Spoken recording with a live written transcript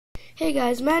Hey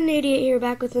guys, Madden88 here,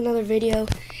 back with another video,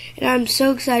 and I'm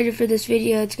so excited for this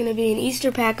video. It's going to be an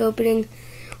Easter pack opening.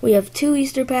 We have 2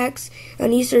 Easter packs,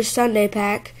 an Easter Sunday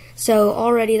pack, so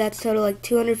already that's total like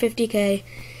 250k.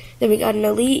 Then we got an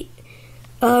Elite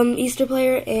Easter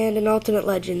player and an Ultimate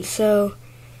Legend. So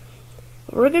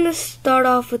we're going to start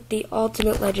off with the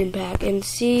Ultimate Legend pack and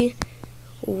see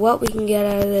what we can get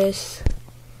out of this.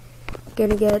 Going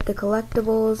to get the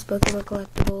collectibles, Pokemon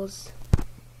collectibles.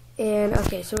 And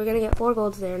okay, so we're gonna get 4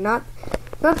 golds there. Not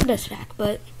the best pack,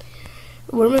 but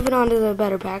we're moving on to the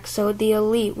better pack. So the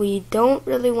Elite, we don't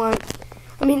really want.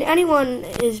 I mean, anyone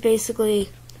is basically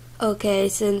okay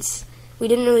since we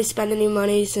didn't really spend any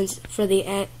money for the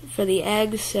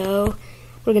eggs. So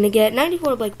we're gonna get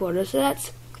 94 Blake Bortles. So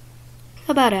that's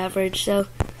about average. So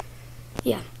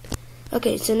yeah.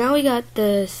 Okay, so now we got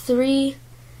the 3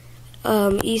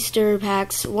 Easter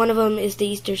packs. One of them is the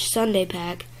Easter Sunday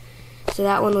pack. So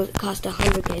that one would cost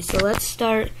 100k. So let's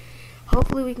start.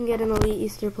 Hopefully we can get an Elite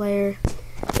Easter player.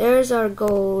 There's our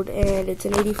gold, and it's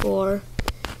an 84.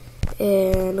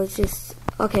 And let's just,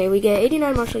 okay, we get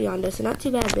 89 Marshall Yonda, so not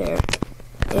too bad there.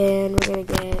 And we're gonna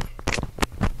get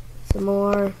some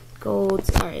more golds.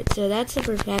 Alright, so that's the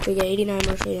first pack. We get 89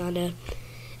 Marshall Yonda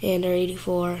and our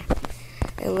 84.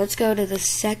 And let's go to the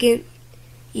second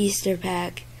Easter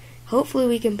pack. Hopefully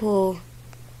we can pull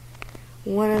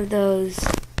one of those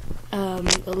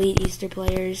Elite Easter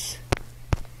players.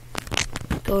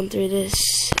 Going through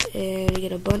this, and we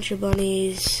get a bunch of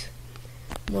bunnies,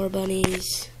 more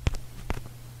bunnies,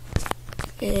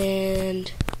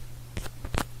 and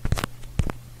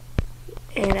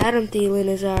Adam Thielen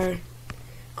is our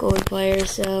gold player.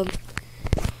 So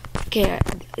okay,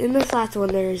 in this last one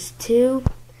there's 2,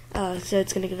 so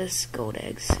it's gonna give us gold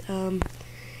eggs. The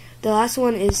last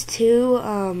one is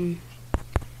 2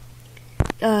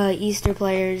 Easter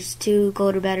players, 2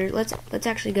 gold or better. Let's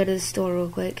actually go to the store real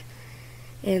quick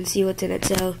and see what's in it.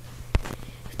 So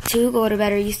 2 gold or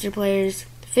better Easter players,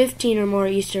 15 or more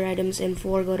Easter items, and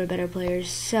 4 gold or better players.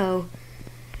 So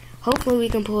hopefully we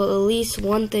can pull at least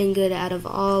one thing good out of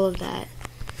all of that.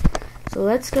 So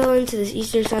let's go into this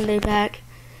Easter Sunday pack.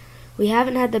 We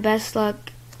haven't had the best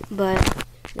luck, but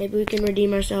maybe we can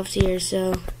redeem ourselves here.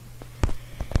 So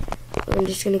I'm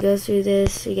just gonna go through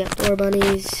this. We got 4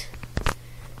 bunnies.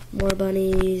 More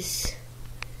bunnies.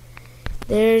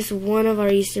 There's one of our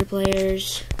Easter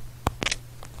players.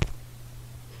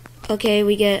 Okay,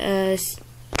 we get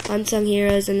Unsung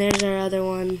Heroes, and there's our other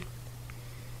one.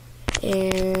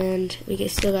 And we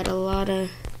still got a lot of.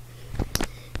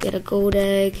 Get a gold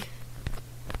egg,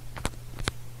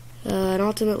 an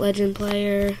Ultimate Legend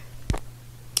player,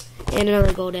 and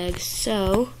another gold egg.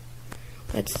 So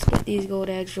let's get these gold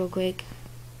eggs real quick.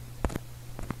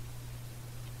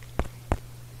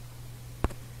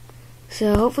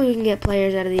 So hopefully we can get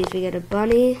players out of these. We get a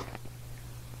bunny,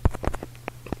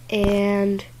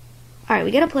 and alright, we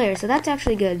get a player, so that's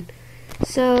actually good.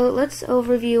 So let's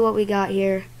overview what we got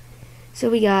here. So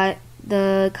we got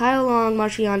the Kyle Long,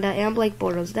 Marshall Yonda, and Blake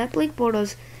Bortles. That Blake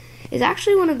Bortles is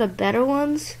actually one of the better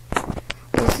ones.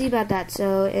 We'll see about that.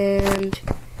 So, and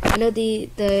I know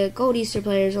the gold Easter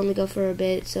players only go for a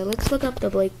bit, so let's look up the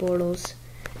Blake Bortles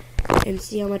and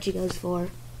see how much he goes for.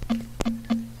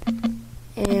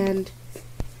 And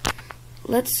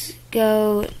let's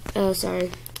go, oh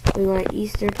sorry, we want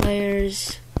Easter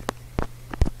players,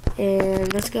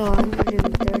 and let's go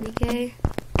 130k.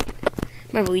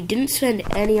 Remember, we didn't spend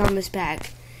any on this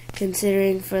pack,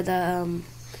 considering for the,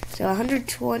 so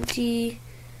 120,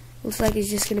 looks like it's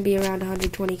just going to be around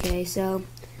 120k, so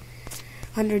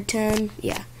 110,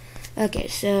 yeah. Okay,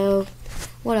 so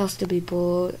what else did we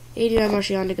pull? 89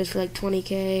 Marshall Yonda goes for like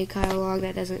 20k, Kyle Long,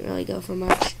 that doesn't really go for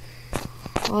much.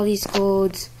 All these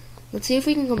golds. Let's see if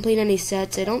we can complete any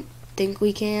sets. I don't think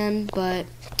we can, but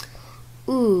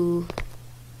ooh,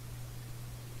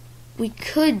 we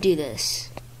could do this,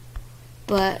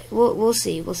 but we'll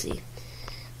see. We'll see.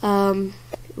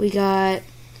 We got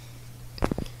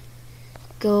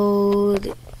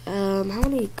gold. How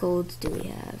many golds do we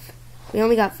have? We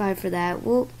only got 5 for that.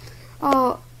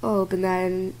 I'll open that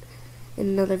in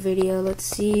another video. Let's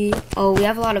see. Oh, we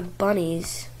have a lot of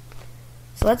bunnies.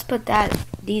 So let's put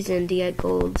these in to get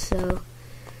gold. So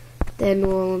then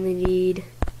we'll only need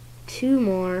 2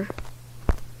 more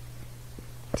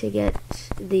to get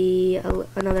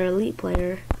another Elite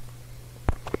player.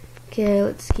 Okay,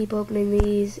 let's keep opening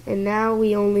these. And now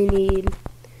we only need,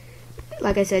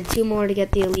 like I said, 2 more to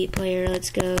get the Elite player. Let's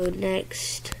go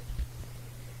next.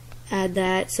 Add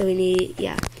that. So we need,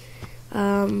 yeah.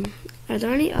 Are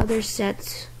there any other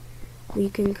sets we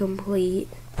can complete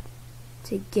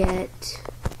to get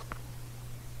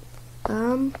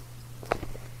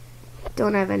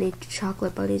don't have any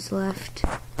chocolate bunnies left.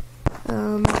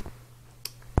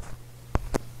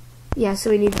 Yeah, so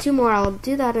we need 2 more. I'll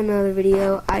do that in another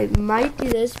video. I might do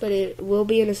this, but it will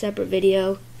be in a separate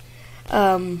video.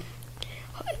 That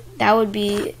would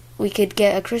be, we could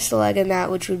get a crystal egg in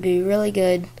that, which would be really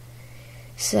good.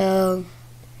 So,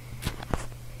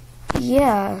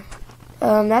 yeah,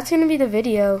 that's going to be the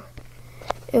video.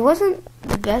 It wasn't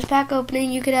the best pack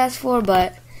opening you could ask for,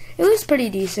 but it was pretty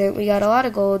decent. We got a lot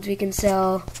of golds. We can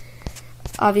sell,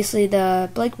 obviously, the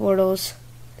Blake Bortles.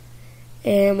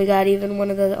 And we got even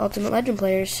one of the Ultimate Legend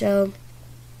players. So,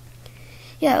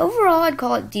 yeah, overall I'd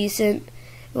call it decent.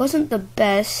 It wasn't the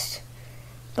best,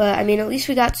 but, I mean, at least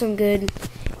we got some good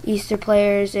Easter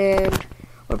players, and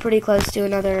we're pretty close to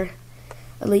another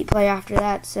elite player after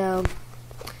that. So,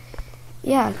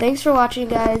 yeah, thanks for watching,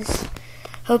 guys.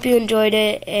 Hope you enjoyed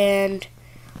it, and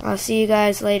I'll see you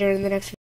guys later in the next video.